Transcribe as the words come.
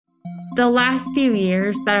The last few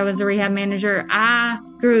years that I was a rehab manager, I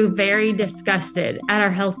grew very disgusted at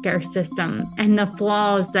our healthcare system and the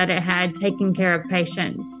flaws that it had taking care of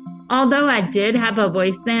patients. Although I did have a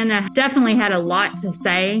voice then, I definitely had a lot to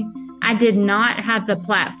say. I did not have the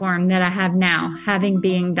platform that I have now, having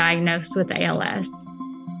been diagnosed with ALS.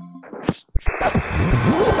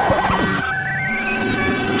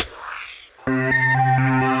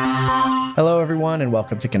 Hello, everyone, and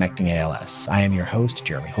welcome to Connecting ALS. I am your host,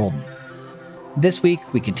 Jeremy Holden. This week,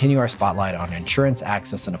 we continue our spotlight on insurance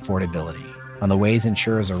access and affordability, on the ways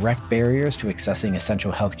insurers erect barriers to accessing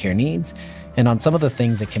essential healthcare needs, and on some of the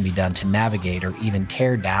things that can be done to navigate or even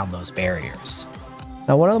tear down those barriers.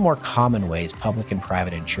 Now, one of the more common ways public and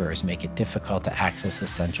private insurers make it difficult to access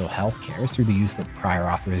essential healthcare is through the use of prior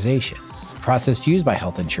authorizations, a process used by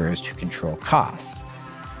health insurers to control costs.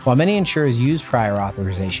 While many insurers use prior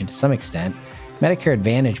authorization to some extent, Medicare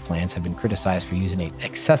Advantage plans have been criticized for using it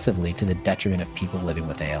excessively to the detriment of people living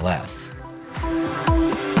with ALS.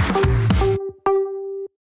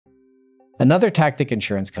 Another tactic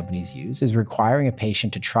insurance companies use is requiring a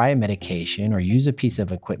patient to try a medication or use a piece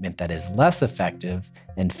of equipment that is less effective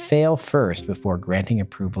and fail first before granting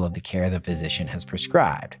approval of the care the physician has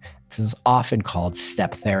prescribed. This is often called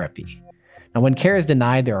step therapy. Now, when care is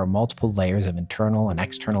denied, there are multiple layers of internal and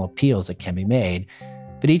external appeals that can be made,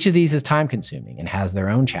 but each of these is time-consuming and has their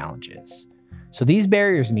own challenges. So these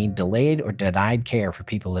barriers mean delayed or denied care for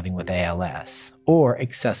people living with ALS, or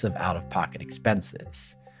excessive out-of-pocket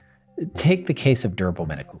expenses. Take the case of durable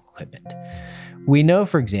medical equipment. We know,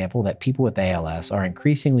 for example, that people with ALS are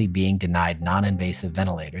increasingly being denied non-invasive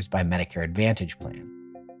ventilators by Medicare Advantage plan.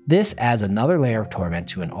 This adds another layer of torment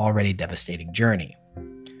to an already devastating journey.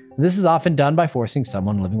 This is often done by forcing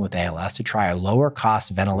someone living with ALS to try a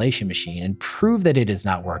lower-cost ventilation machine and prove that it is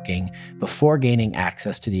not working before gaining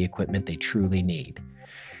access to the equipment they truly need.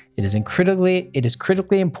 It is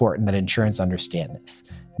critically important that insurance understand this.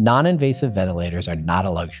 Non-invasive ventilators are not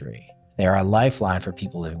a luxury. They are a lifeline for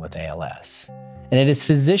people living with ALS. And it is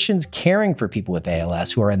physicians caring for people with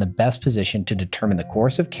ALS who are in the best position to determine the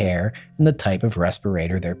course of care and the type of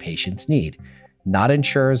respirator their patients need, not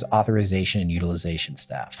insurers' authorization and utilization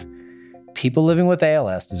staff. People living with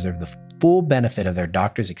ALS deserve the full benefit of their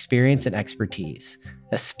doctor's experience and expertise,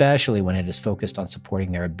 especially when it is focused on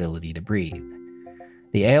supporting their ability to breathe.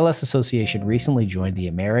 The ALS Association recently joined the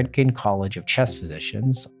American College of Chest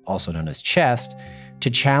Physicians, also known as CHEST, to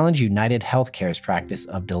challenge United Healthcare's practice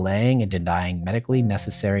of delaying and denying medically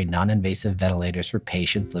necessary non-invasive ventilators for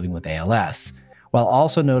patients living with ALS, while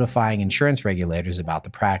also notifying insurance regulators about the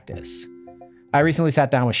practice. I recently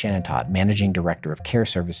sat down with Shannon Todd, Managing Director of Care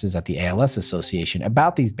Services at the ALS Association,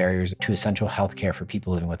 about these barriers to essential healthcare for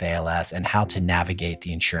people living with ALS and how to navigate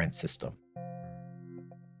the insurance system.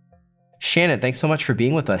 Shannon, thanks so much for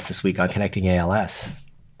being with us this week on Connecting ALS.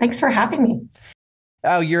 Thanks for having me.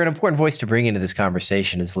 Oh, you're an important voice to bring into this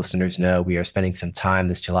conversation. As listeners know, we are spending some time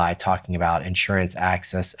this July talking about insurance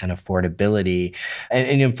access and affordability.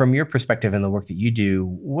 And from your perspective and the work that you do,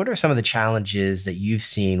 what are some of the challenges that you've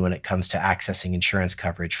seen when it comes to accessing insurance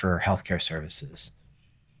coverage for healthcare services?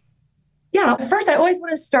 Yeah, first, I always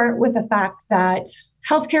want to start with the fact that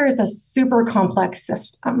healthcare is a super complex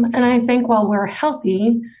system. And I think while we're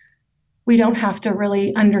healthy, we don't have to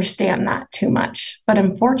really understand that too much. But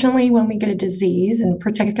unfortunately, when we get a disease,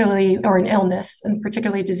 or an illness, and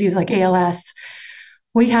particularly a disease like ALS,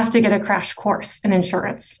 we have to get a crash course in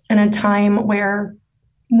insurance in a time where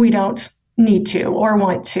we don't need to or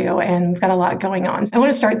want to, and we've got a lot going on. I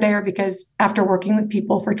want to start there because after working with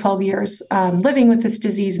people for 12 years, living with this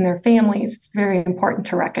disease and their families, it's very important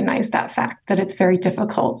to recognize that fact, that it's very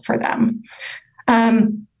difficult for them.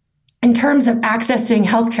 In terms of accessing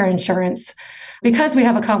healthcare insurance, because we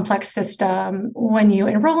have a complex system, when you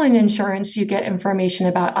enroll in insurance, you get information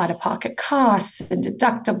about out-of-pocket costs and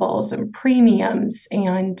deductibles and premiums,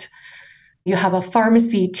 and you have a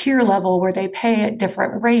pharmacy tier level where they pay at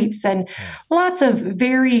different rates and lots of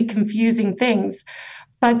very confusing things.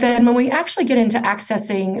 But then when we actually get into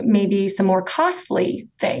accessing maybe some more costly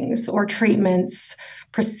things or treatments,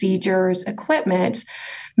 procedures, equipment,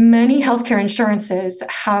 many healthcare insurances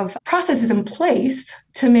have processes in place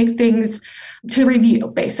to make things, to review,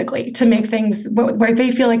 basically, to make things where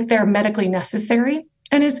they feel like they're medically necessary.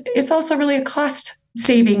 And it's also really a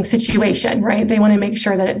cost-saving situation, right? They want to make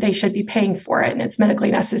sure that they should be paying for it and it's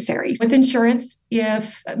medically necessary. With insurance,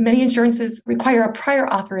 if many insurances require a prior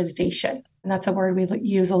authorization, and that's a word we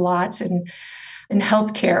use a lot in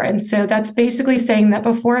healthcare. And so that's basically saying that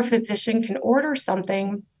before a physician can order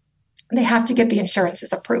something, they have to get the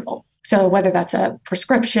insurance's approval. So whether that's a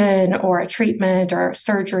prescription or a treatment or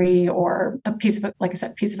surgery or a piece of, like I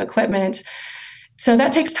said, piece of equipment. So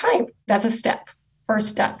that takes time. That's a step, first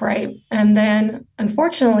step, right? And then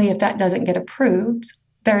unfortunately, if that doesn't get approved,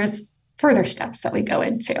 there's further steps that we go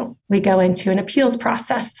into. We go into an appeals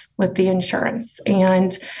process with the insurance,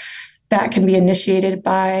 and that can be initiated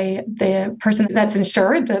by the person that's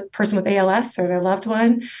insured, the person with ALS or their loved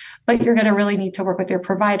one. But you're going to really need to work with your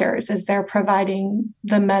providers as they're providing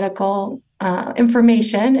the medical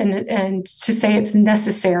information and to say it's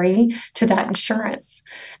necessary to that insurance.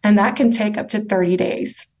 And that can take up to 30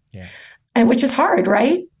 days, and which is hard,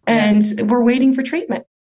 right? And we're waiting for treatment.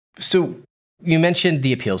 So you mentioned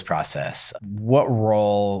the appeals process. What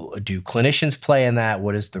role do clinicians play in that?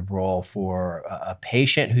 What is the role for a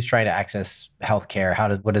patient who's trying to access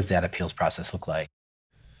healthcare? What does that appeals process look like?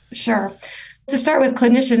 Sure. To start with,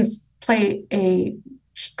 clinicians play a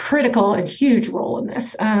critical and huge role in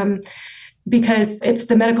this because it's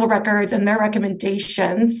the medical records and their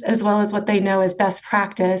recommendations, as well as what they know as best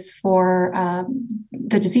practice for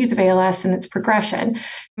the disease of ALS and its progression.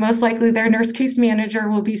 Most likely, their nurse case manager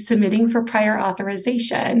will be submitting for prior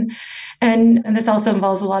authorization. And this also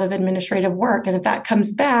involves a lot of administrative work. And if that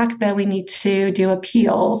comes back, then we need to do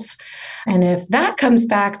appeals. And if that comes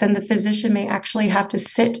back, then the physician may actually have to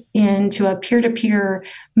sit into a peer-to-peer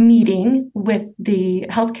meeting with the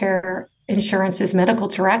healthcare insurance's medical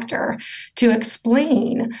director to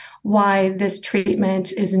explain why this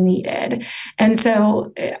treatment is needed. And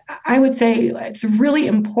so I would say it's really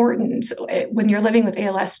important when you're living with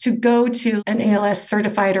ALS to go to an ALS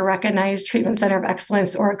certified or recognized treatment center of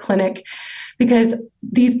excellence or a clinic, because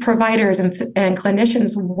these providers and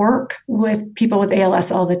clinicians work with people with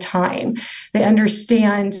ALS all the time. They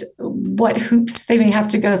understand what hoops they may have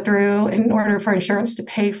to go through in order for insurance to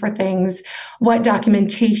pay for things, what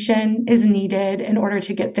documentation is needed in order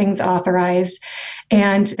to get things authorized.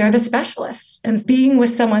 And they're the specialists. And being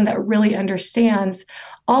with someone that really understands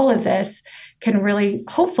all of this can really,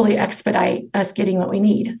 hopefully, expedite us getting what we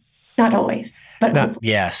need. Not always, but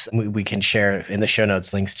yes, we can share in the show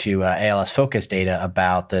notes links to ALS Focus data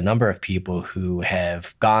about the number of people who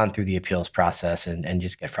have gone through the appeals process and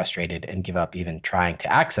just get frustrated and give up even trying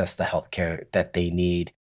to access the healthcare that they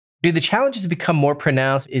need. Do the challenges become more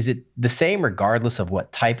pronounced? Is it the same regardless of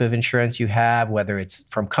what type of insurance you have, whether it's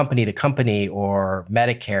from company to company or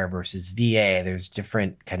Medicare versus VA? There's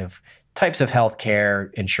different kind of types of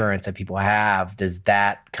healthcare insurance that people have. Does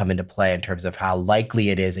that come into play in terms of how likely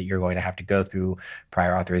it is that you're going to have to go through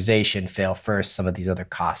prior authorization, fail first, some of these other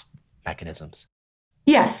cost mechanisms?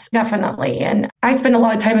 Yes, definitely. And I spent a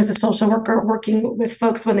lot of time as a social worker working with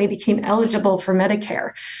folks when they became eligible for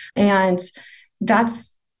Medicare. And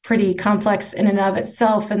that's pretty complex in and of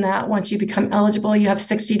itself, in that once you become eligible, you have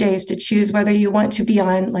 60 days to choose whether you want to be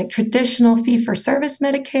on like traditional fee-for-service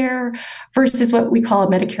Medicare versus what we call a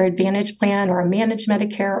Medicare Advantage plan or a managed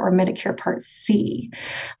Medicare or Medicare Part C.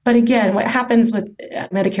 But again, what happens with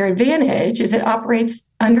Medicare Advantage is it operates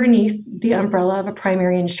underneath the umbrella of a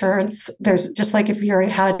primary insurance. There's just like if you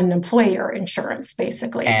had an employer insurance,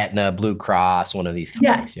 basically. Aetna, Blue Cross, one of these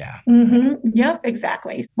companies. Yes. Yeah. Mm-hmm. Yep,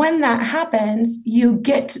 exactly. When that happens, you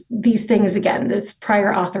get these things again, this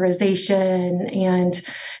prior authorization and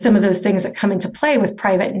some of those things that come into play with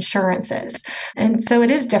private insurances. And so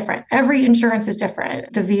it is different. Every insurance is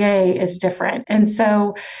different. The VA is different. And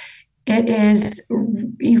so it is,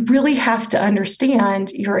 you really have to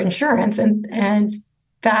understand your insurance, and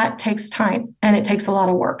that takes time and it takes a lot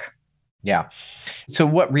of work. Yeah. So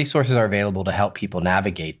what resources are available to help people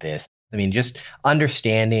navigate this? I mean, just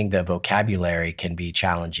understanding the vocabulary can be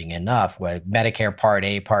challenging enough with Medicare Part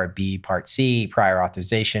A, Part B, Part C, prior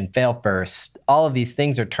authorization, fail first. All of these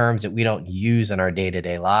things are terms that we don't use in our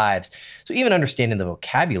day-to-day lives. So even understanding the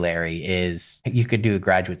vocabulary you could do a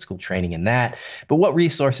graduate school training in that. But what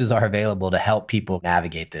resources are available to help people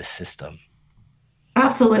navigate this system?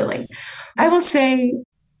 Absolutely. I will say,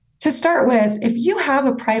 to start with, if you have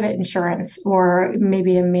a private insurance or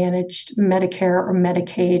maybe a managed Medicare or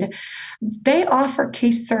Medicaid, they offer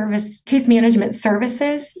case management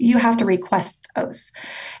services. You have to request those.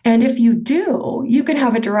 And if you do, you can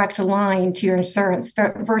have a direct line to your insurance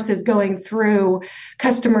versus going through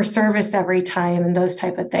customer service every time and those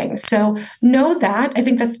type of things. So know that. I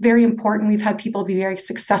think that's very important. We've had people be very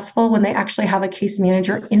successful when they actually have a case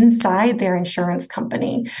manager inside their insurance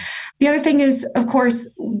company. The other thing is, of course,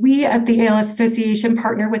 we at the ALS Association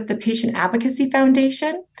partner with the Patient Advocacy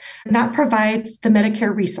Foundation, and that provides the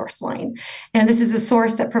Medicare Resource Line. And this is a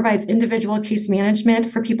source that provides individual case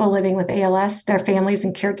management for people living with ALS, their families,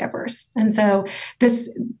 and caregivers. And so this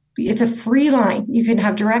it's a free line. You can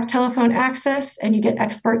have direct telephone access and you get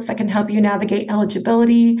experts that can help you navigate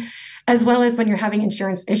eligibility, as well as when you're having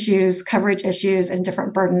insurance issues, coverage issues, and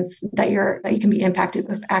different burdens that you can be impacted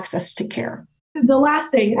with access to care. The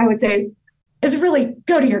last thing I would say is really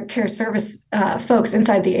go to your care service folks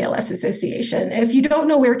inside the ALS Association. If you don't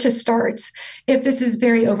know where to start, if this is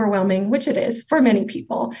very overwhelming, which it is for many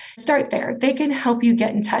people, start there. They can help you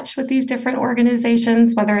get in touch with these different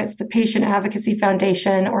organizations, whether it's the Patient Advocacy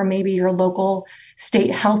Foundation or maybe your local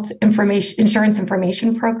state health insurance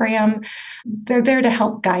information program. They're there to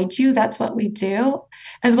help guide you. That's what we do.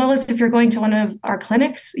 As well as if you're going to one of our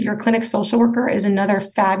clinics, your clinic social worker is another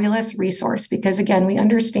fabulous resource because, again, we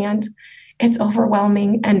understand it's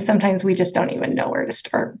overwhelming, and sometimes we just don't even know where to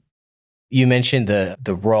start. You mentioned the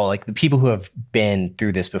role, like the people who have been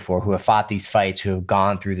through this before, who have fought these fights, who have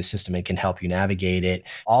gone through the system and can help you navigate it.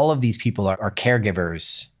 All of these people are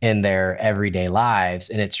caregivers in their everyday lives.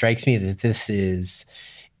 And it strikes me that this is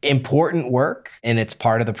important work and it's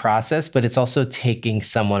part of the process, but it's also taking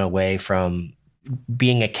someone away from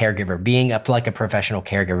being a caregiver, being like a professional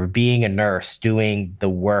caregiver, being a nurse, doing the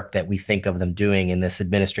work that we think of them doing in this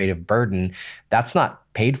administrative burden. That's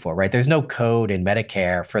not paid for, right? There's no code in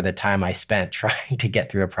Medicare for the time I spent trying to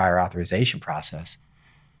get through a prior authorization process.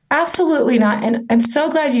 Absolutely not. And I'm so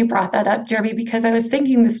glad you brought that up, Jeremy, because I was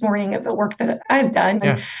thinking this morning of the work that I've done.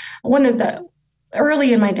 Yeah. One of the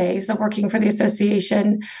early in my days of working for the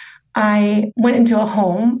association, I went into a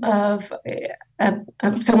home of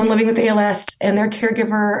someone living with ALS and their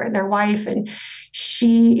caregiver and their wife, and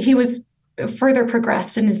he was further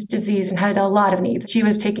progressed in his disease and had a lot of needs. She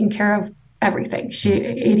was taking care of everything.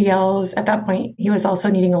 ADLs at that point. He was also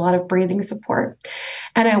needing a lot of breathing support.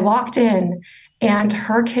 And I walked in, and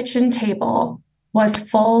her kitchen table was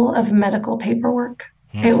full of medical paperwork.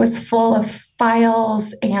 It was full of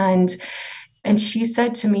files and she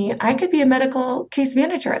said to me, I could be a medical case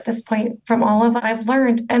manager at this point from all of I've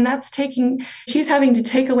learned. And she's having to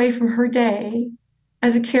take away from her day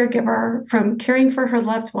as a caregiver from caring for her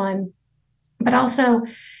loved one, but also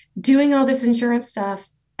doing all this insurance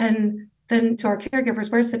stuff. And then to our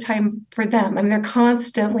caregivers, where's the time for them? I mean, they're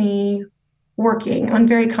constantly working on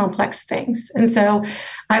very complex things. And so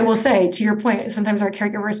I will say, to your point, sometimes our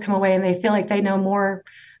caregivers come away and they feel like they know more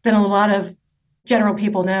than a lot of general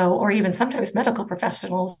people know, or even sometimes medical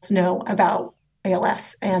professionals know about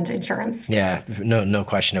ALS and insurance. Yeah, no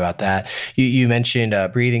question about that. You mentioned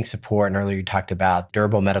breathing support, and earlier you talked about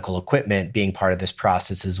durable medical equipment being part of this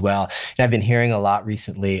process as well. And I've been hearing a lot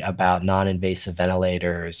recently about non-invasive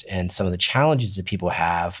ventilators and some of the challenges that people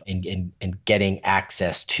have in getting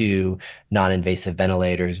access to non-invasive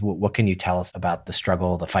ventilators. What can you tell us about the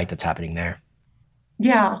struggle, the fight that's happening there?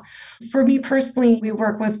 Yeah. For me personally, we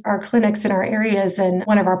work with our clinics in our areas, and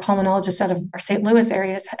one of our pulmonologists out of our St. Louis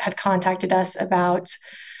areas had contacted us about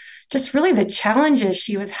just really the challenges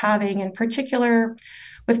she was having, in particular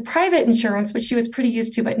with private insurance, which she was pretty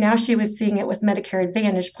used to, but now she was seeing it with Medicare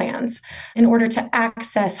Advantage plans in order to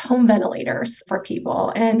access home ventilators for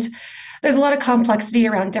people. And there's a lot of complexity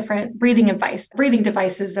around different breathing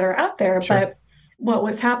devices that are out there, Sure. But what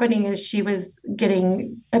was happening is she was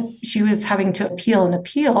having to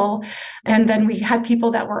appeal. And then we had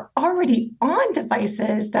people that were already on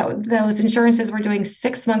devices that those insurances were doing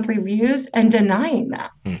 6-month reviews and denying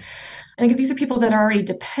them. And these are people that are already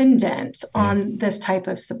dependent on this type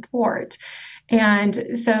of support.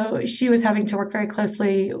 And so she was having to work very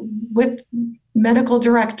closely with medical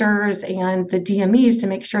directors and the DMEs to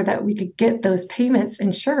make sure that we could get those payments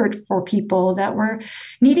insured for people that were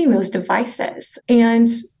needing those devices. And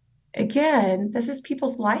again, this is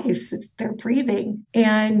people's lives. It's their breathing.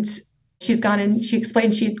 And she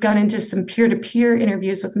explained she'd gone into some peer-to-peer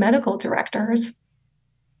interviews with medical directors.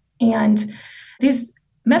 And these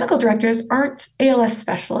medical directors aren't ALS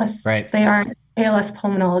specialists. Right. They aren't ALS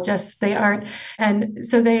pulmonologists. They aren't. And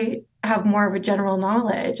so they have more of a general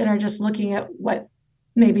knowledge and are just looking at what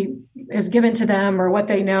maybe is given to them or what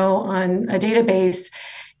they know on a database.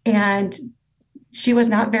 And she was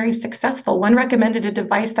not very successful. One recommended a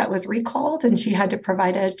device that was recalled and she had to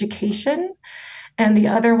provide education. And the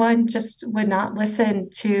other one just would not listen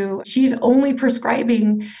to, she's only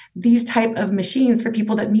prescribing these type of machines for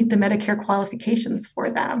people that meet the Medicare qualifications for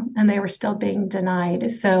them. And they were still being denied.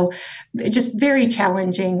 So just very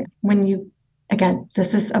challenging when again,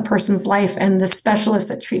 this is a person's life, and the specialist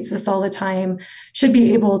that treats this all the time should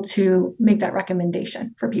be able to make that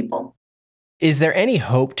recommendation for people. Is there any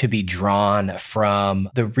hope to be drawn from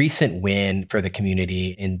the recent win for the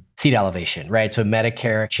community in seat elevation, right? So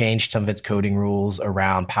Medicare changed some of its coding rules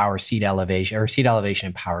around power seat elevation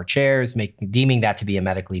and power chairs, deeming that to be a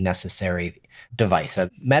medically necessary device, a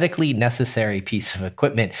medically necessary piece of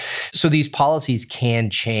equipment. So these policies can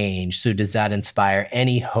change. So does that inspire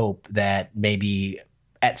any hope that maybe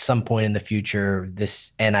at some point in the future,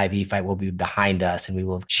 this NIV fight will be behind us and we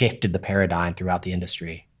will have shifted the paradigm throughout the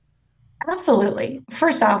industry? Absolutely.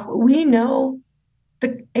 First off, we know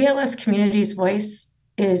the ALS community's voice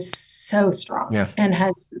is so strong and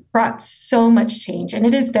has brought so much change. And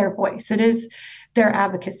it is their voice. It is their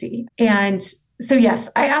advocacy. And so, yes,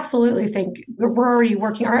 I absolutely think we're already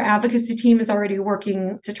working. Our advocacy team is already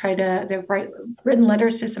working to try to, they've written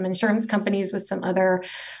letters to some insurance companies with some other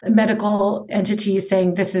medical entities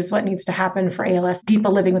saying this is what needs to happen for ALS,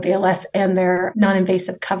 people living with ALS and their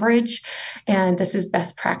non-invasive coverage. And this is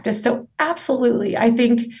best practice. So absolutely, I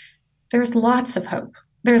think there's lots of hope.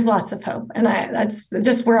 There's lots of hope. And that's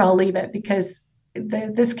just where I'll leave it, because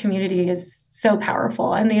this community is so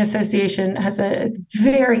powerful. And the association has a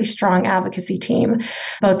very strong advocacy team,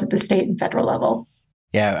 both at the state and federal level.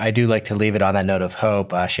 Yeah, I do like to leave it on that note of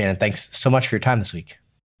hope. Shannon, thanks so much for your time this week.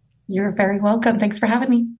 You're very welcome. Thanks for having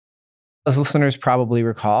me. As listeners probably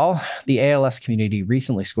recall, the ALS community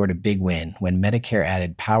recently scored a big win when Medicare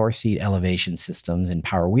added power seat elevation systems in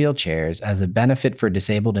power wheelchairs as a benefit for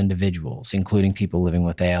disabled individuals, including people living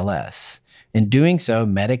with ALS. In doing so,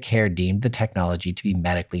 Medicare deemed the technology to be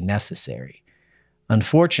medically necessary.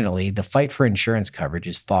 Unfortunately, the fight for insurance coverage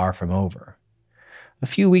is far from over. A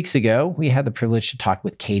few weeks ago, we had the privilege to talk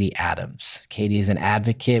with Katie Adams. Katie is an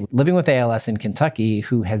advocate living with ALS in Kentucky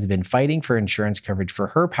who has been fighting for insurance coverage for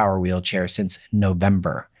her power wheelchair since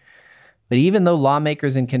November. But even though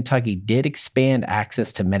lawmakers in Kentucky did expand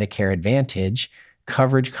access to Medicare Advantage,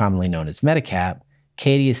 coverage commonly known as Medigap,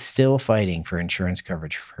 Katie is still fighting for insurance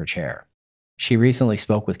coverage for her chair. She recently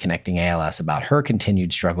spoke with Connecting ALS about her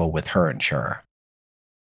continued struggle with her insurer.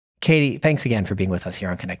 Katie, thanks again for being with us here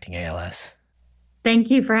on Connecting ALS.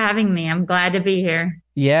 Thank you for having me. I'm glad to be here.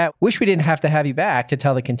 Yeah, wish we didn't have to have you back to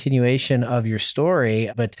tell the continuation of your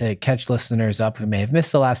story, but to catch listeners up who may have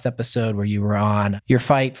missed the last episode where you were on, your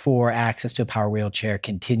fight for access to a power wheelchair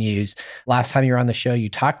continues. Last time you were on the show, you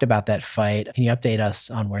talked about that fight. Can you update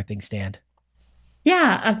us on where things stand?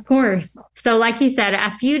 Yeah, of course. So like you said,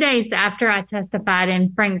 a few days after I testified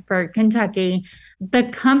in Frankfort, Kentucky, the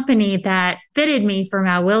company that fitted me for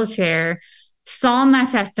my wheelchair saw my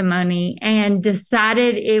testimony and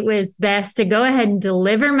decided it was best to go ahead and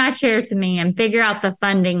deliver my chair to me and figure out the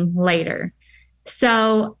funding later.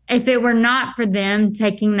 So if it were not for them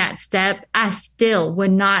taking that step, I still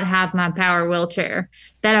would not have my power wheelchair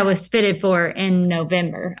that I was fitted for in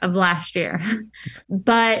November of last year.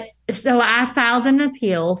 But so I filed an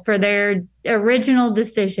appeal for their original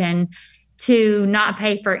decision to not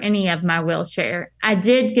pay for any of my wheelchair. I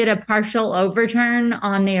did get a partial overturn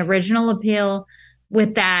on the original appeal.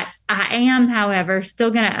 With that, I am, however, still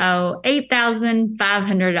going to owe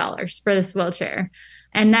 $8,500 for this wheelchair.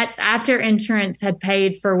 And that's after insurance had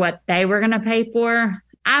paid for what they were going to pay for.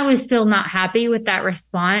 I was still not happy with that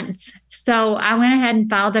response. So I went ahead and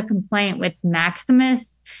filed a complaint with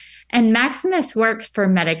Maximus. And Maximus works for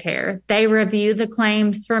Medicare. They review the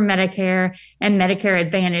claims for Medicare and Medicare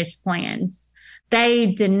Advantage plans.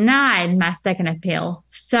 They denied my second appeal.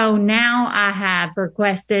 So now I have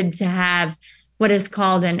requested to have what is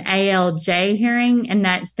called an ALJ hearing, and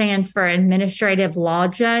that stands for Administrative Law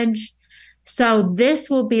Judge. So this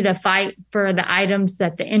will be the fight for the items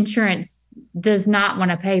that the insurance does not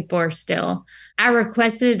want to pay for still. I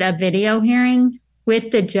requested a video hearing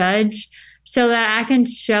with the judge so that I can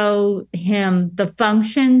show him the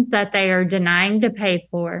functions that they are denying to pay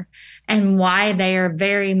for and why they are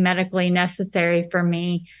very medically necessary for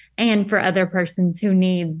me and for other persons who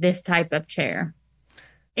need this type of chair.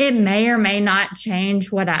 It may or may not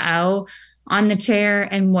change what I owe on the chair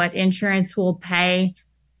and what insurance will pay,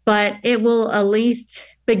 but it will at least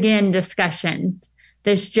begin discussions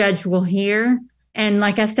this judge will hear. And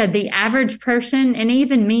like I said, the average person, and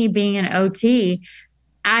even me being an OT,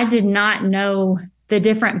 I did not know the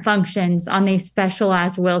different functions on these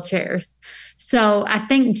specialized wheelchairs. So I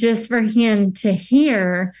think just for him to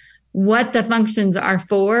hear what the functions are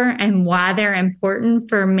for and why they're important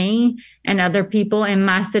for me and other people in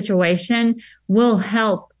my situation will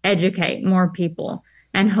help educate more people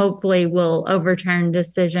and hopefully will overturn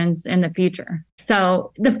decisions in the future.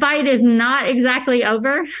 So the fight is not exactly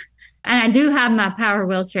over. And I do have my power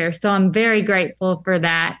wheelchair, so I'm very grateful for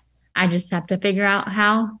that. I just have to figure out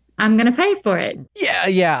how I'm going to pay for it.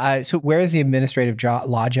 Yeah. So where is the administrative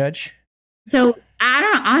law judge? So I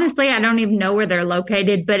don't even know where they're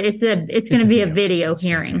located, but it's going to be a video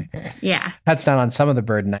hearing. Yeah. That's not on some of the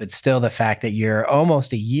burden, but still the fact that you're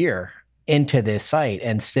almost a year into this fight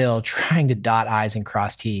and still trying to dot I's and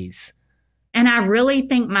cross T's. And I really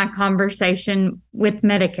think my conversation with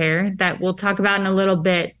Medicare, that we'll talk about in a little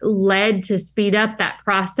bit, led to speed up that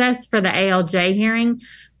process for the ALJ hearing.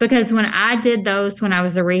 Because when I did those when I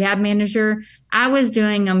was a rehab manager, I was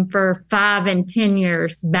doing them for 5 and 10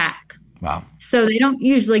 years back. Wow. So they don't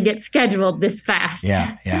usually get scheduled this fast.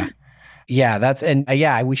 Yeah.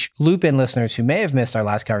 We should loop in listeners who may have missed our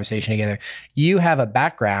last conversation together. You have a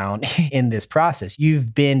background in this process.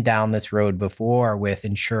 You've been down this road before with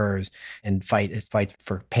insurers and fights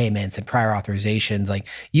for payments and prior authorizations. Like,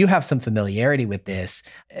 you have some familiarity with this.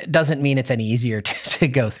 It doesn't mean it's any easier to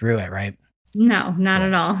go through it, right? No, not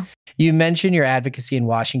at all. You mentioned your advocacy in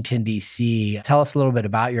Washington, D.C. Tell us a little bit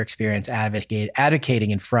about your experience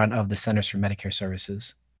advocating in front of the Centers for Medicare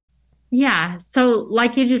Services. Yeah. So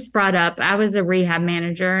like you just brought up, I was a rehab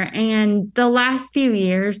manager, and the last few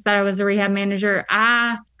years that I was a rehab manager,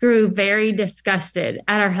 I grew very disgusted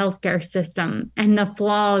at our healthcare system and the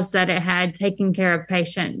flaws that it had taking care of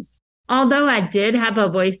patients. Although I did have a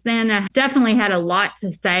voice then, I definitely had a lot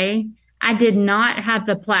to say. I did not have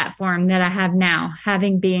the platform that I have now,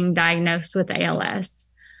 having been diagnosed with ALS.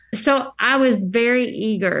 So I was very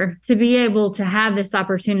eager to be able to have this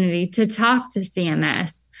opportunity to talk to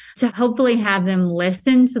CMS, to hopefully have them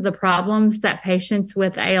listen to the problems that patients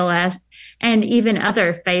with ALS and even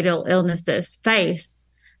other fatal illnesses face,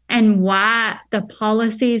 and why the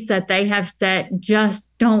policies that they have set just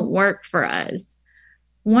don't work for us.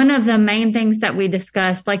 One of the main things that we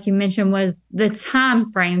discussed, like you mentioned, was the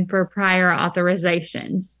time frame for prior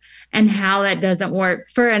authorizations and how that doesn't work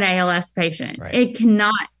for an ALS patient. Right. It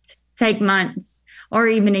cannot take months or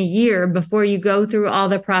even a year before you go through all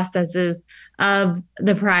the processes of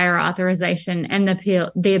the prior authorization and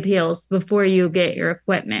the appeals before you get your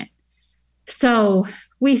equipment. So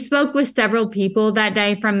we spoke with several people that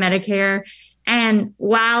day from Medicare. And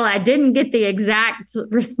while I didn't get the exact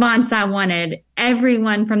response I wanted,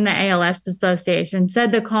 everyone from the ALS Association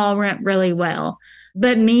said the call went really well.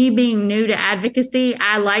 But me being new to advocacy,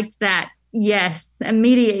 I liked that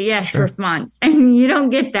immediate yes Sure. response. And you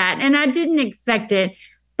don't get that. And I didn't expect it,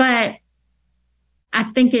 but I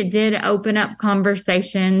think it did open up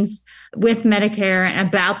conversations with Medicare and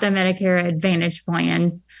about the Medicare Advantage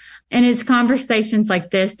plans. And it's conversations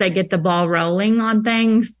like this that get the ball rolling on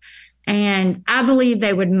things. And I believe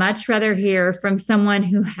they would much rather hear from someone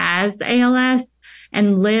who has ALS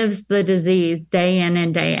and lives the disease day in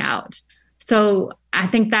and day out. So I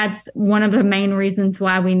think that's one of the main reasons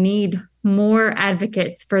why we need more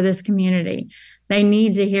advocates for this community. They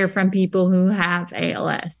need to hear from people who have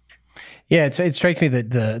ALS. Yeah, it strikes me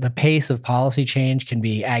that the pace of policy change can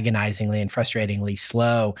be agonizingly and frustratingly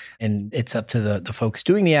slow. And it's up to the folks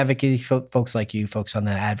doing the advocacy, folks like you, folks on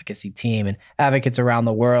the advocacy team, and advocates around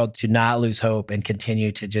the world to not lose hope and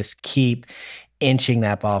continue to just keep inching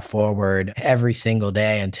that ball forward every single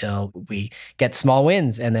day until we get small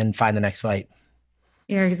wins and then find the next fight.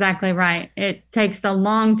 You're exactly right. It takes a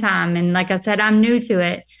long time. And like I said, I'm new to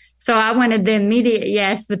it. So I wanted the immediate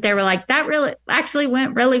yes, but they were like, that really actually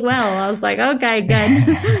went really well. I was like, okay,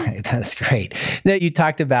 good. That's great. Now, you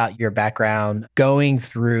talked about your background going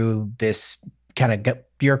through this kind of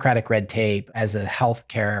bureaucratic red tape as a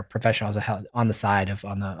healthcare professional, on the side of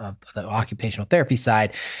the occupational therapy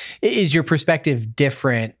side. Is your perspective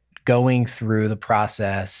different going through the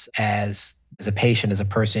process as a patient, as a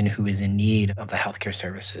person who is in need of the healthcare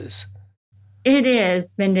services? It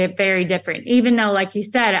has been very different, even though, like you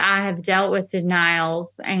said, I have dealt with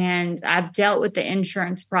denials and I've dealt with the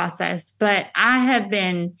insurance process, but I have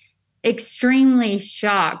been extremely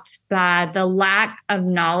shocked by the lack of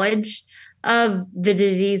knowledge of the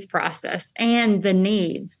disease process and the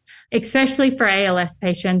needs, especially for ALS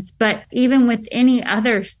patients, but even with any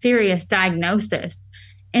other serious diagnosis.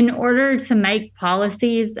 In order to make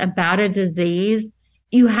policies about a disease,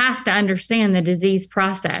 you have to understand the disease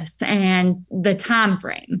process and the time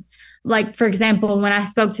frame. Like, for example, when I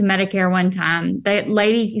spoke to Medicare one time, the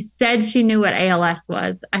lady said she knew what ALS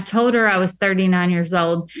was. I told her I was 39 years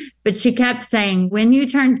old, but she kept saying, when you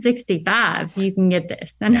turn 65, you can get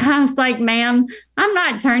this. And I was like, ma'am, I'm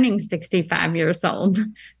not turning 65 years old.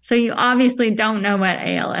 So you obviously don't know what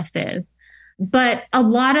ALS is. But a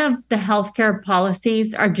lot of the healthcare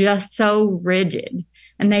policies are just so rigid,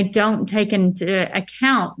 and they don't take into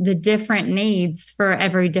account the different needs for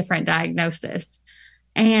every different diagnosis.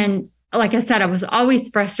 And like I said, I was always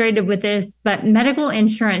frustrated with this, but medical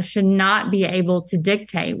insurance should not be able to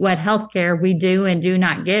dictate what healthcare we do and do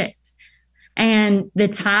not get. And the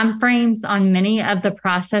timeframes on many of the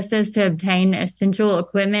processes to obtain essential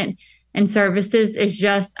equipment and services is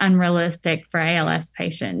just unrealistic for ALS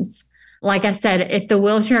patients. Like I said, if the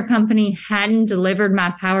wheelchair company hadn't delivered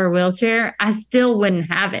my power wheelchair, I still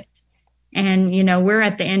wouldn't have it. And, we're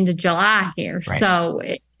at the end of July here. Right. So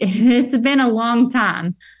it's been a long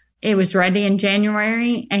time. It was ready in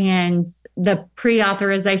January, and the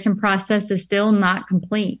pre-authorization process is still not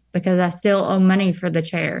complete because I still owe money for the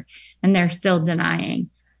chair and they're still denying.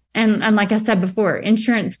 And like I said before,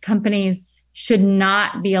 insurance companies should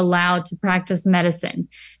not be allowed to practice medicine.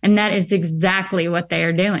 And that is exactly what they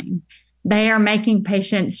are doing. They are making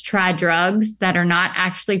patients try drugs that are not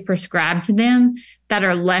actually prescribed to them, that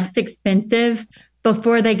are less expensive,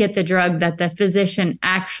 before they get the drug that the physician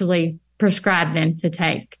actually prescribed them to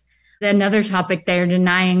take. Another topic, they are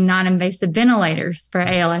denying non-invasive ventilators for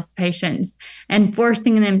ALS patients and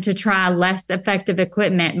forcing them to try less effective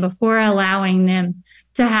equipment before allowing them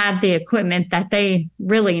to have the equipment that they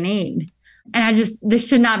really need. And this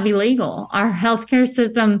should not be legal. Our healthcare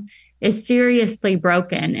system is seriously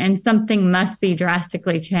broken and something must be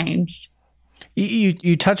drastically changed.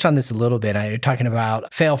 You touched on this a little bit. You're talking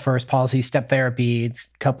about fail first policy, step therapy. It's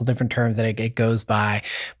a couple different terms that it goes by.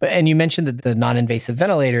 And you mentioned the non-invasive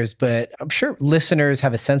ventilators, but I'm sure listeners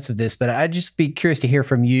have a sense of this, but I'd just be curious to hear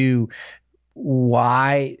from you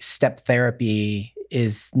why step therapy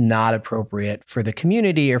is not appropriate for the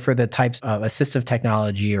community or for the types of assistive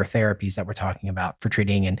technology or therapies that we're talking about for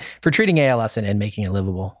treating ALS and making it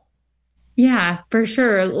livable. Yeah, for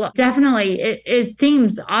sure. Definitely. It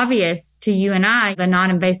seems obvious to you and I, the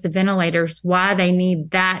non-invasive ventilators, why they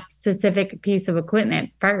need that specific piece of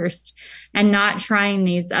equipment first and not trying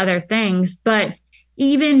these other things. But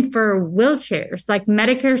even for wheelchairs, like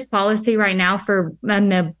Medicare's policy right now for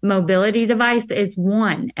a mobility device is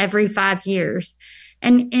one every 5 years.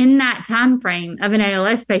 And in that time frame of an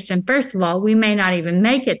ALS patient, first of all, we may not even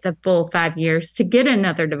make it the full 5 years to get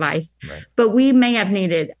another device, right. But we may have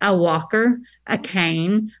needed a walker, a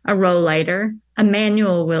cane, a rollator, a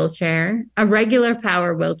manual wheelchair, a regular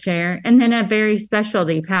power wheelchair, and then a very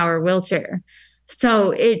specialty power wheelchair. So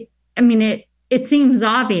it seems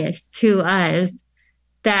obvious to us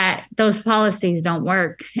that those policies don't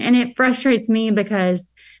work. And it frustrates me because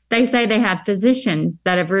they say they have physicians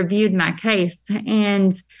that have reviewed my case,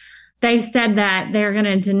 and they said that they're going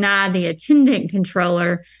to deny the attendant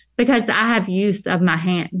controller because I have use of my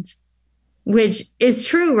hands, which is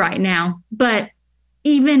true right now. But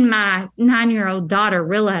even my 9-year-old daughter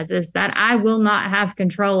realizes that I will not have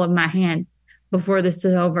control of my hand before this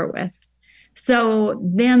is over with. So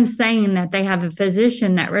them saying that they have a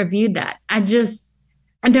physician that reviewed that,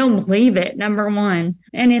 I don't believe it, number one.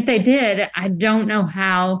 And if they did, I don't know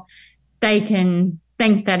how they can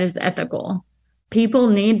think that is ethical. People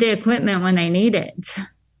need the equipment when they need it.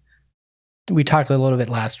 We talked a little bit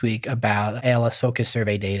last week about ALS focus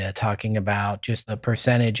survey data, talking about just the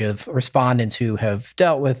percentage of respondents who have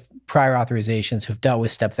dealt with prior authorizations, who've dealt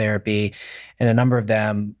with step therapy, and a number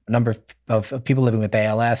of people living with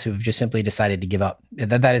ALS who've just simply decided to give up,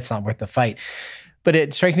 that it's not worth the fight. But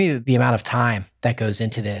it strikes me that the amount of time that goes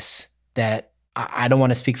into this, that I don't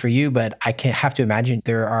want to speak for you, but I have to imagine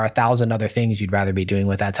there are 1,000 other things you'd rather be doing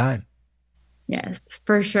with that time. Yes,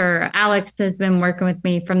 for sure. Alex has been working with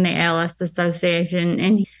me from the ALS Association.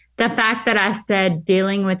 And the fact that I said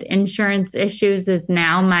dealing with insurance issues is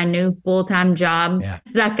now my new full-time job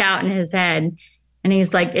stuck out in his head. And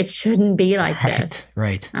he's like, it shouldn't be like this.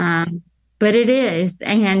 Right. But it is.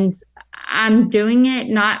 And I'm doing it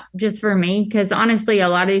not just for me, because honestly, a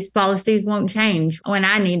lot of these policies won't change when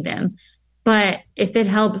I need them. But if it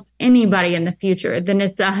helps anybody in the future, then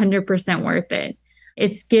it's 100% worth it.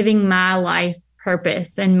 It's giving my life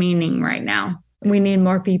purpose and meaning right now. We need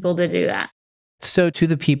more people to do that. So to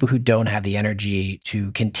the people who don't have the energy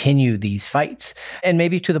to continue these fights, and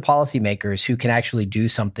maybe to the policymakers who can actually do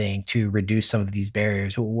something to reduce some of these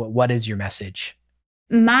barriers, what is your message?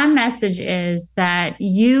 My message is that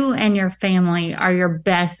you and your family are your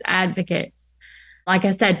best advocates. Like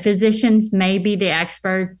I said, physicians may be the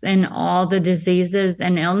experts in all the diseases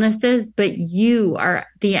and illnesses, but you are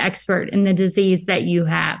the expert in the disease that you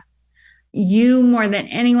have. You, more than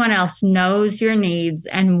anyone else, knows your needs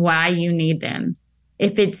and why you need them.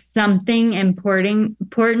 If it's something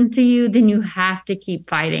important to you, then you have to keep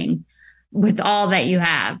fighting with all that you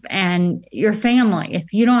have. And your family,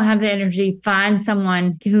 if you don't have the energy, find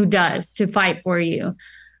someone who does to fight for you.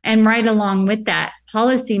 And right along with that,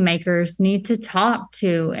 policymakers need to talk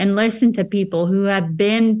to and listen to people who have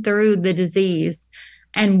been through the disease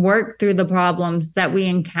and work through the problems that we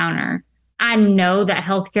encounter. I know that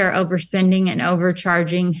healthcare overspending and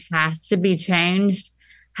overcharging has to be changed.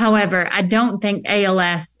 However, I don't think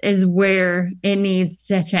ALS is where it needs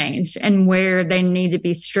to change and where they need to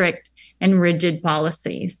be strict and rigid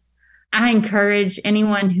policies. I encourage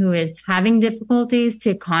anyone who is having difficulties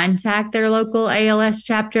to contact their local ALS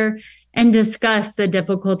chapter and discuss the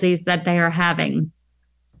difficulties that they are having.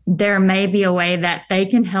 There may be a way that they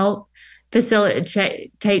can help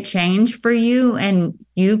facilitate change for you, and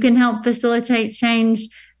you can help facilitate change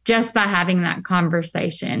just by having that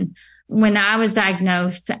conversation. When I was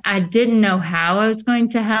diagnosed, I didn't know how I was going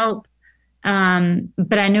to help,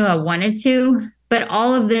 but I knew I wanted to. But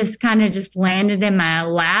all of this kind of just landed in my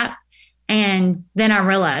lap. And then I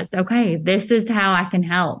realized, okay, this is how I can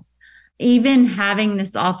help. Even having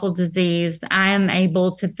this awful disease, I am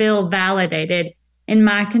able to feel validated in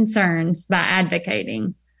my concerns by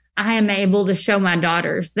advocating. I am able to show my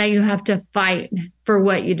daughters that you have to fight for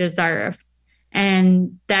what you deserve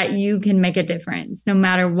and that you can make a difference no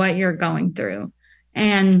matter what you're going through.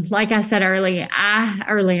 And like I said earlier,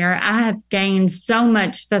 I have gained so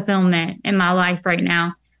much fulfillment in my life right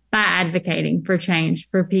now by advocating for change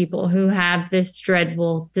for people who have this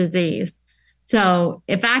dreadful disease. So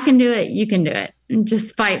if I can do it, you can do it. And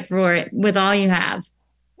just fight for it with all you have.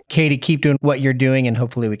 Katie, keep doing what you're doing, and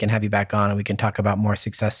hopefully we can have you back on and we can talk about more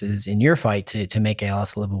successes in your fight to make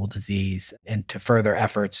ALS a livable disease and to further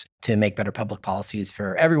efforts to make better public policies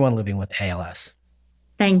for everyone living with ALS.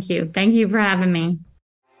 Thank you. Thank you for having me.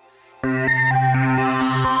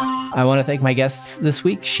 I want to thank my guests this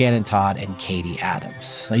week, Shannon Todd and Katie Adams.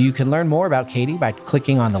 So you can learn more about Katie by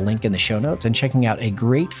clicking on the link in the show notes and checking out a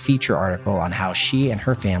great feature article on how she and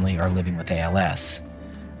her family are living with ALS.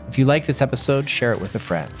 If you like this episode, share it with a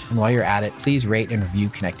friend. And while you're at it, please rate and review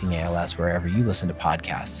Connecting ALS wherever you listen to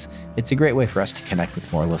podcasts. It's a great way for us to connect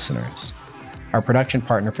with more listeners. Our production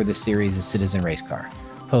partner for this series is Citizen Racecar.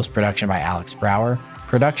 Post-production by Alex Brower.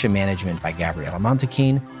 Production management by Gabriella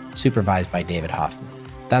Montequin. Supervised by David Hoffman.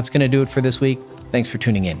 That's going to do it for this week. Thanks for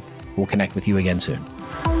tuning in. We'll connect with you again soon.